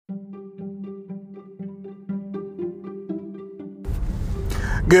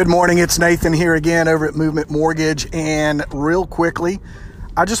Good morning. It's Nathan here again over at Movement Mortgage. And real quickly,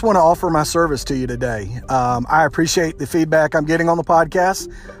 I just want to offer my service to you today. I appreciate the feedback I'm getting on the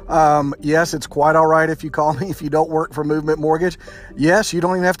podcast. Yes, it's quite all right if you call me if you don't work for Movement Mortgage. Yes, you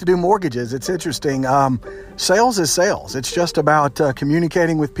don't even have to do mortgages. It's interesting. Sales is sales. It's just about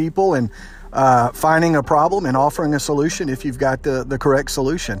communicating with people and finding a problem and offering a solution if you've got the correct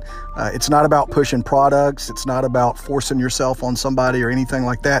solution. It's not about pushing products. It's not about forcing yourself on somebody or anything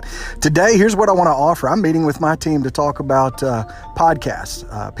like that. Today, here's what I want to offer. I'm meeting with my team to talk about podcasts.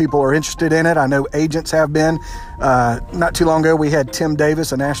 People are interested in it. I know agents have been. Not too long ago, we had Tim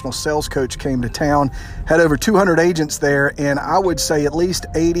Davis, a national sales coach, came to town, had over 200 agents there, and I would say at least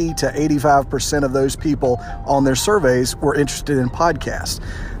 80 to 85% of those people on their surveys were interested in podcasts.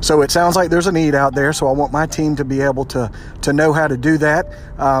 So it sounds like there's a need out there, so I want my team to be able to know how to do that.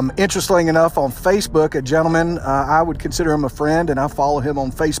 Interestingly enough, on Facebook, a gentleman, I would consider him a friend, and I follow him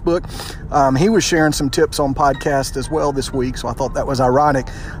on Facebook. He was sharing some tips on podcasts as well this week, so I thought that was ironic.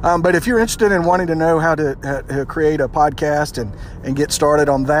 But if you're interested in wanting to know how to create a podcast and get started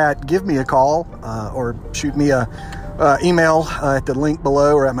on that, give me a call or shoot me a email at the link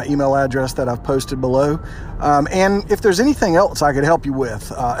below or at my email address that I've posted below. And if there's anything else I could help you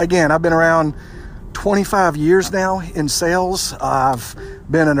with, again, I've been around 25 years now in sales. I've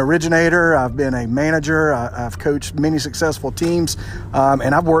been an originator. I've been a manager. I've coached many successful teams,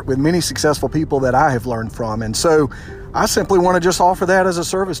 and I've worked with many successful people that I have learned from. And so I simply want to just offer that as a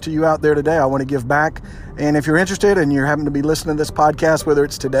service to you out there today. I want to give back. And if you're interested and you're having to be listening to this podcast, whether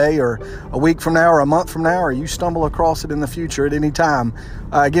it's today or a week from now or a month from now, or you stumble across it in the future at any time,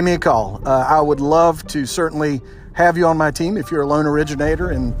 give me a call. I would love to certainly have you on my team if you're a loan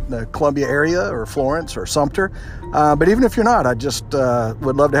originator in the Columbia area or Florence or Sumter. But even if you're not, I just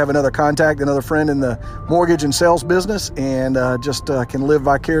would love to have another contact, another friend in the mortgage and sales business, and just can live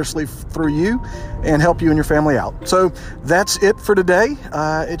vicariously through you and help you and your family out. So that's it for today.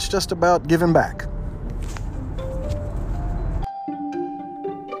 It's just about giving back.